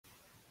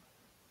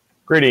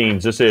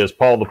Greetings, this is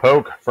Paul the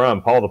Poke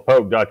from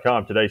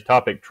paulthepoke.com. Today's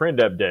topic, trend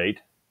update,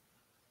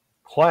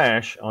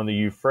 clash on the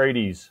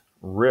Euphrates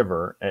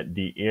River at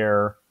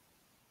Deir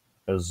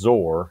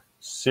Ezzor,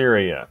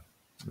 Syria.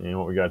 And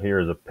what we got here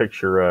is a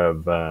picture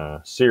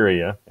of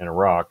Syria and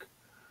Iraq.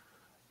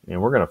 And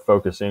we're going to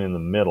focus in the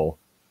middle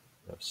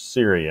of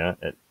Syria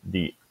at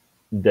Deir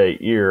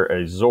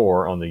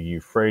Ezzor on the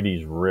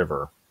Euphrates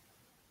River.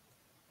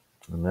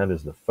 And that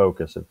is the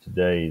focus of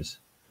today's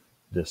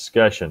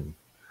discussion.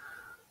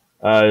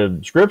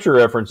 Scripture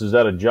references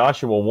out of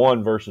Joshua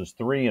 1, verses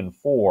 3 and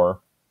 4.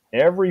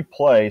 Every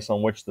place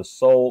on which the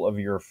sole of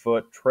your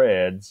foot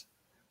treads,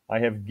 I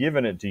have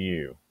given it to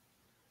you,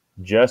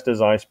 just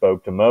as I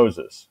spoke to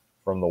Moses,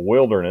 from the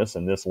wilderness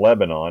in this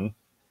Lebanon,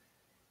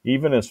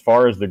 even as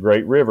far as the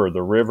great river,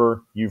 the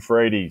river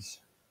Euphrates.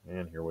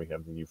 And here we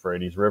have the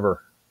Euphrates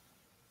River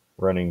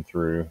running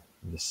through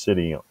the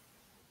city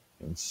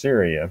in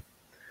Syria.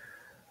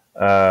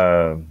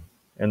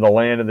 And the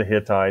land of the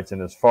Hittites,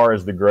 and as far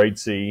as the great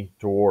sea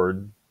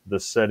toward the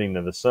setting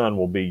of the sun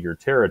will be your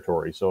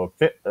territory. So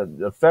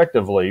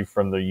effectively,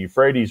 from the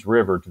Euphrates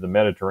River to the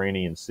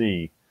Mediterranean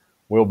Sea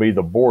will be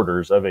the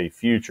borders of a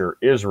future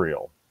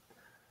Israel.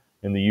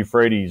 And the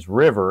Euphrates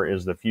River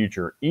is the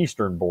future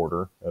eastern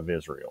border of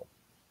Israel.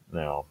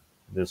 Now,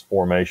 this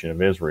formation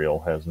of Israel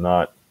has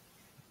not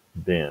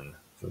been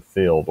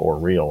fulfilled or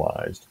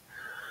realized.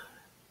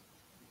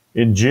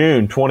 In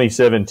June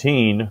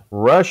 2017,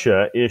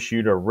 Russia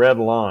issued a red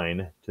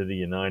line to the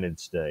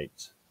United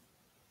States.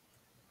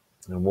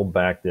 And we'll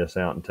back this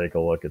out and take a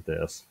look at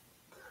this.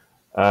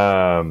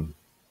 And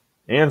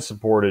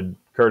supported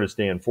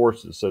Kurdistan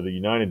forces. So the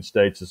United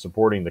States is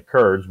supporting the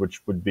Kurds,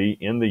 which would be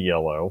in the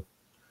yellow.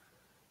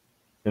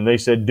 And they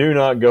said, do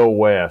not go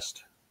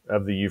west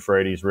of the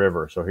Euphrates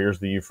River. So here's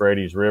the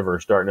Euphrates River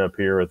starting up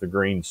here with the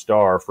green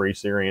star, Free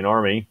Syrian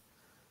Army.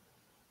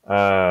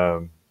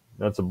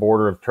 That's a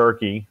border of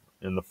Turkey.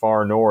 In the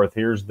far north,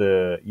 here's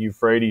the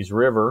Euphrates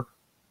River.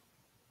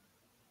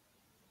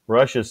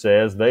 Russia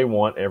says they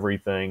want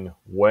everything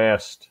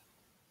west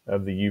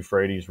of the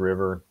Euphrates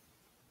River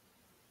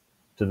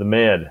to the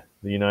Med.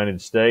 The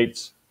United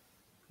States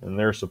and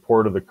their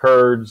support of the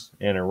Kurds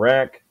and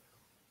Iraq,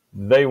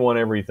 they want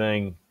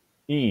everything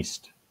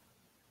east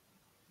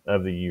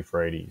of the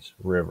Euphrates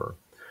River.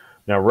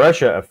 Now,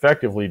 Russia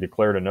effectively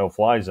declared a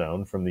no-fly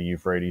zone from the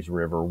Euphrates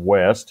River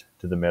west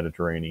to the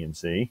Mediterranean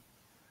Sea.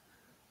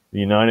 The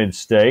United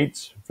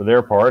States, for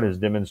their part, has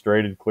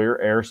demonstrated clear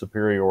air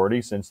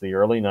superiority since the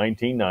early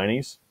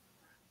 1990s.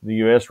 The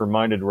U.S.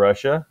 reminded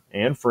Russia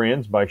and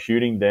friends by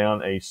shooting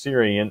down a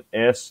Syrian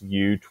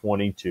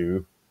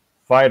Su-22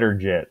 fighter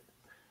jet.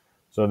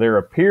 So there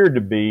appeared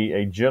to be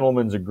a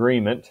gentleman's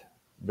agreement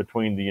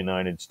between the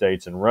United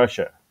States and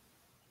Russia.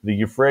 The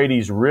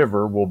Euphrates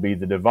River will be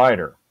the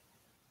divider.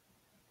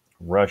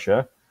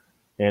 Russia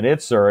and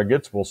its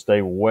surrogates will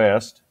stay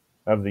west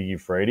of the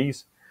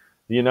Euphrates.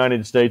 The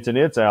United States and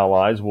its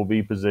allies will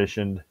be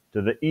positioned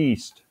to the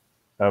east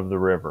of the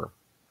river.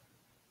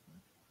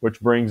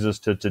 Which brings us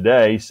to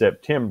today,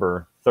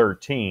 September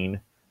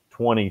 13,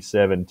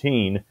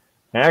 2017.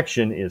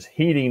 Action is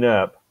heating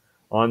up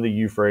on the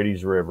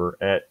Euphrates River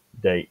at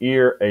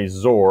Deir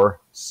Ezzor,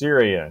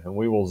 Syria. And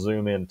we will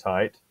zoom in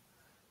tight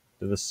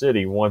to the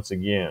city once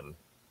again.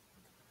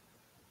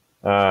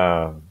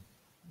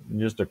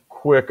 Just a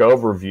quick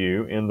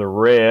overview. In the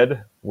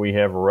red, we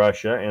have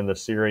Russia and the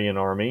Syrian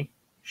army.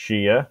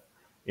 Shia.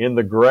 In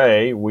the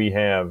gray, we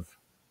have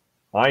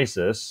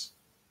ISIS,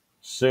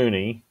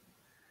 Sunni.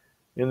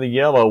 In the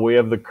yellow, we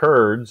have the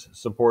Kurds,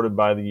 supported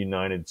by the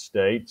United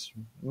States,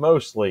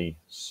 mostly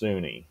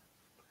Sunni.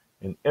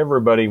 And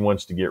everybody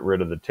wants to get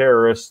rid of the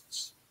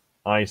terrorists,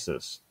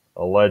 ISIS,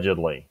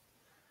 allegedly.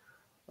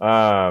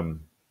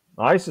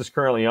 ISIS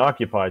currently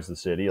occupies the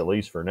city, at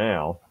least for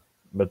now,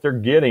 but they're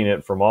getting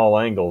it from all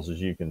angles,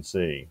 as you can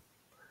see.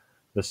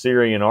 The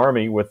Syrian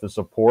army, with the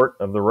support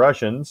of the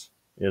Russians,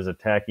 is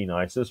attacking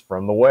ISIS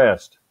from the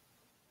west.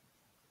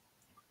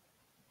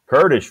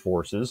 Kurdish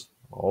forces,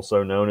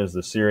 also known as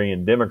the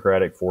Syrian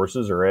Democratic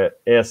Forces, or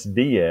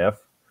SDF,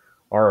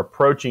 are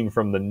approaching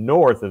from the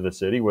north of the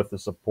city with the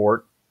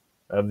support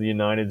of the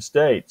United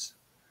States.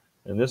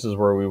 And this is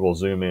where we will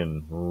zoom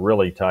in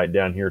really tight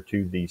down here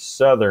to the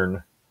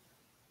southern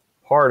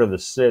part of the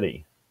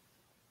city.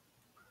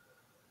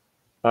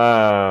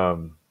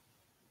 Russia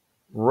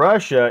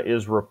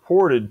is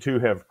reported to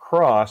have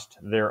crossed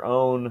their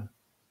own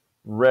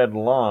red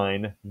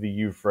line, the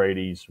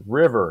Euphrates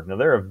River. Now,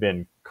 there have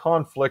been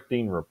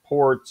conflicting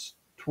reports,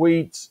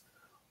 tweets,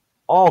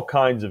 all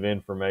kinds of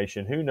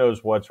information. Who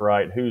knows what's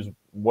right,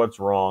 what's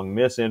wrong,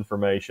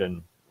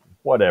 misinformation,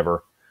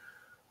 whatever.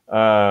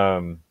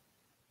 Whether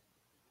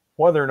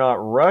or not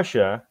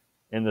Russia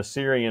and the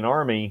Syrian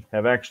army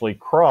have actually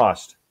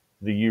crossed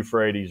the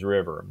Euphrates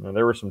River. Now,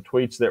 there were some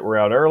tweets that were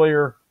out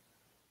earlier,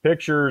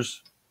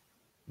 pictures,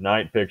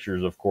 night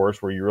pictures, of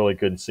course, where you really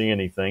couldn't see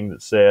anything,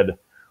 that said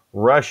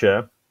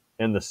Russia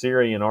and the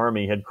Syrian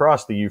army had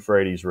crossed the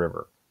Euphrates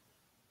River.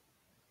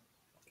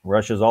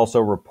 Russia is also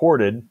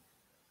reported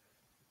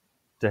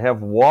to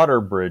have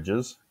water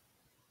bridges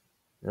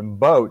and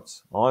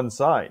boats on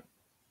site.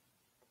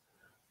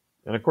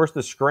 And of course,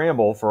 the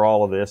scramble for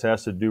all of this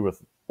has to do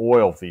with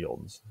oil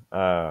fields.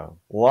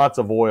 Lots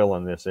of oil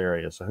in this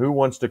area. So who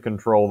wants to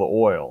control the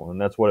oil?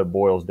 And that's what it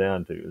boils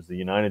down to. Is the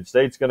United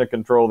States going to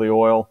control the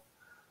oil,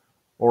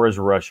 or is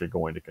Russia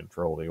going to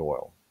control the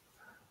oil?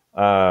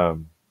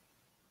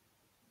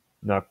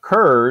 Now,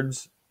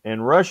 Kurds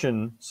and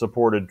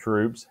Russian-supported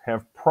troops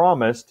have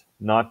promised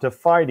not to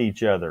fight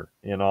each other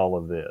in all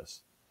of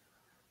this.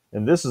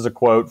 And this is a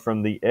quote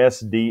from the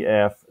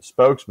SDF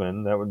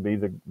spokesman. That would be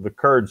the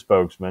Kurd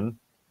spokesman,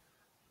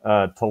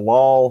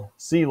 Talal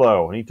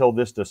Silo. And he told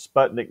this to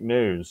Sputnik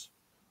News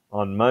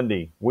on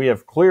Monday. We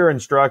have clear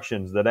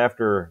instructions that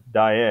after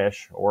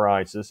Daesh, or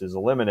ISIS, is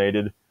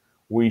eliminated,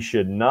 we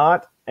should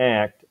not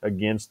act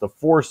against the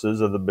forces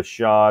of the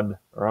Bashar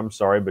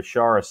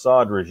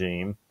Assad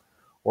regime,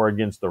 or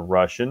against the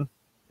Russian,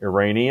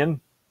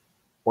 Iranian,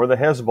 or the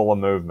Hezbollah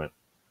movement,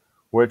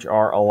 which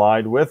are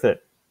allied with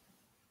it.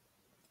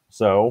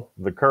 So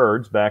the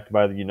Kurds, backed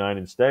by the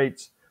United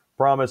States,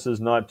 promises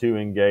not to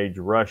engage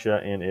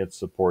Russia and its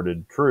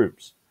supported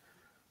troops.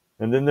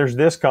 And then there's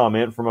this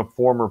comment from a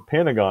former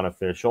Pentagon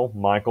official,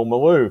 Michael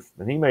Maloof,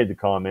 and he made the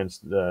comments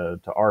to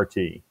RT.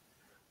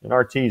 And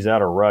RT's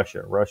out of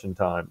Russia, Russian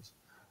Times.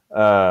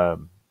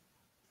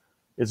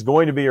 It's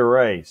going to be a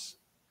race.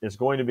 It's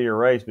going to be a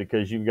race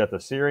because you've got the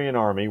Syrian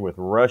army with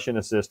Russian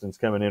assistance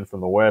coming in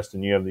from the west,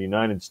 and you have the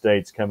United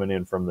States coming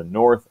in from the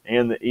north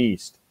and the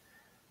east.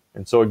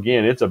 And so,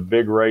 again, it's a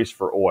big race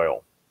for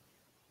oil.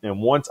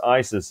 And once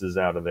ISIS is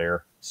out of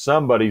there,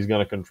 somebody's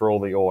going to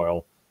control the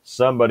oil.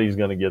 Somebody's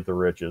going to get the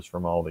riches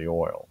from all the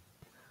oil.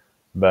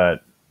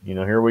 But,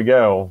 here we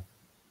go.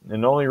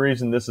 And the only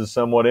reason this is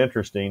somewhat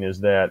interesting is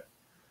that,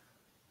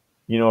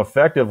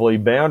 effectively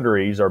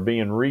boundaries are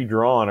being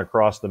redrawn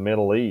across the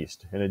Middle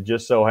East. And it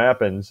just so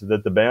happens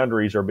that the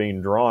boundaries are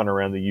being drawn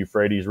around the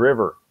Euphrates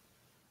River,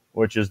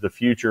 which is the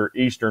future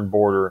eastern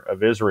border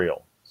of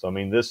Israel. So,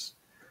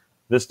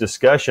 this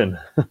discussion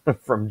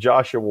from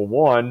Joshua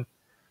 1,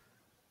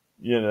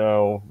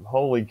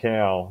 holy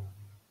cow,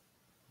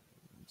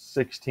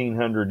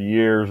 1,600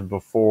 years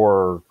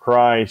before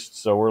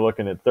Christ. So we're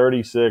looking at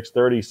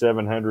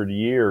 3,700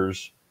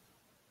 years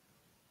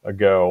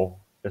ago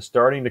is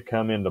starting to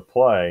come into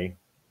play,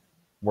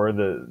 where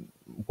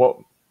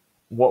what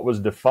was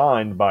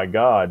defined by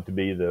God to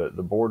be the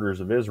borders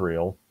of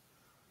Israel,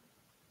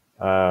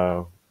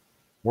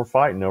 we're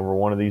fighting over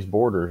one of these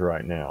borders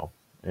right now.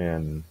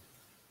 And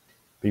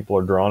people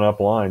are drawing up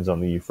lines on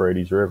the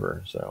Euphrates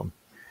River. So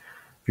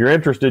if you're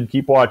interested,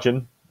 keep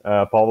watching.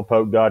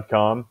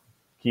 PaulThePope.com.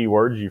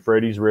 Keywords,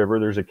 Euphrates River.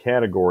 There's a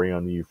category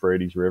on the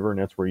Euphrates River, and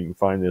that's where you can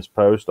find this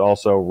post.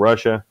 Also,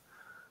 Russia,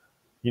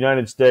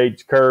 United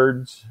States,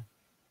 Kurds,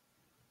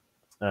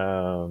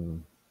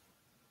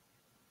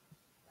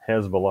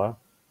 Hezbollah,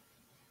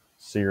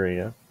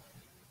 Syria.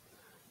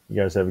 You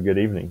guys have a good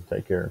evening.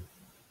 Take care.